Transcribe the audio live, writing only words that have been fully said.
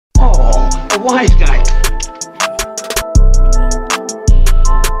a wise guy.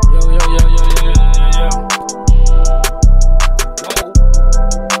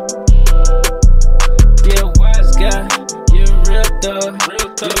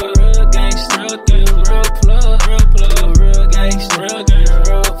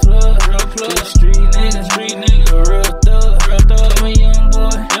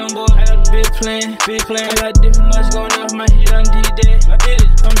 Big plan, got different much going off my head, I did that. I did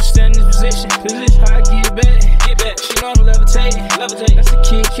it. Understand this position, how I get back. She know I'm levitating. That's a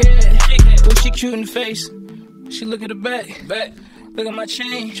Kit Kat. Oh, she cute in the face. She look at the back. Look at my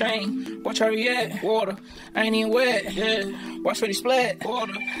chain. Watch how react. Water, I ain't even wet. Yeah. Watch for the splat.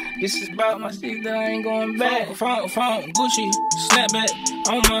 Water. This is about my stick that I ain't going back. Phone, Gucci, snapback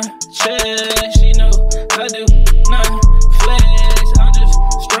on my chest. She know I do not flex. I'm just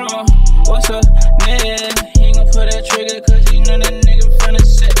strong. What's up, nigga? He ain't gon' pull that trigger cause he know that nigga finna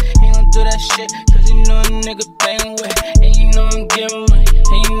set. He ain't gon' do that shit cause he know a nigga bang wet. And you know I'm getting money,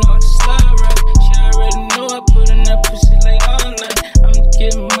 and you know I slide right. She already know I put in that pussy like all night. I'm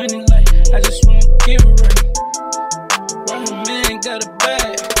getting money like I just wanna get right. Why the man got a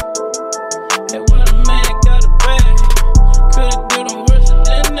bag? Hey, why the man got a bag? Could've do them worse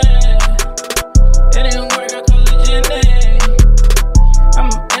than that. It didn't work, I call it Jenny. I'm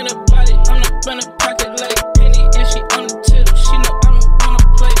in a body, I'm up in a pocket like Penny, and she on the tip. She know I don't wanna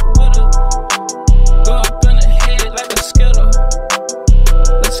play with her. Go up in her head like a skittle.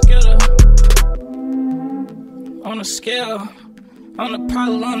 Let's get her. On a scale, on the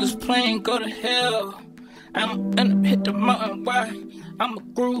pilot on this plane, go to hell. I'm gonna hit the mountain, why? I'm a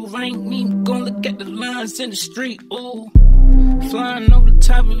groove, I ain't even gonna look at the lines in the street, ooh. Flying over the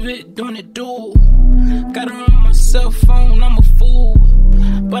top of it, doing it dual. Got her on my cell phone, I'm a fool.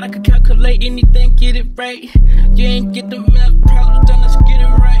 But I can calculate anything, get it right. You ain't get the math problems done, let's get it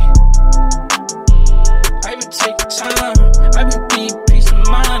right. I been taking time, I been being peace of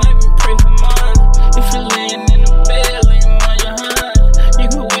mind, I been pray for mine. If you're laying in the bed, laying on your hind, you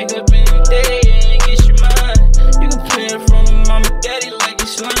can wake up any day and get your mind. You can play in front of mom and daddy like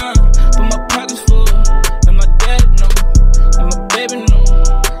it's slime. But my pocket's full, and my dad know, and my baby know,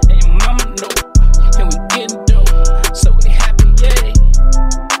 and your mama know. And we getting dope, so we happy, yeah.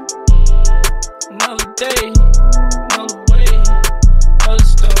 Another day.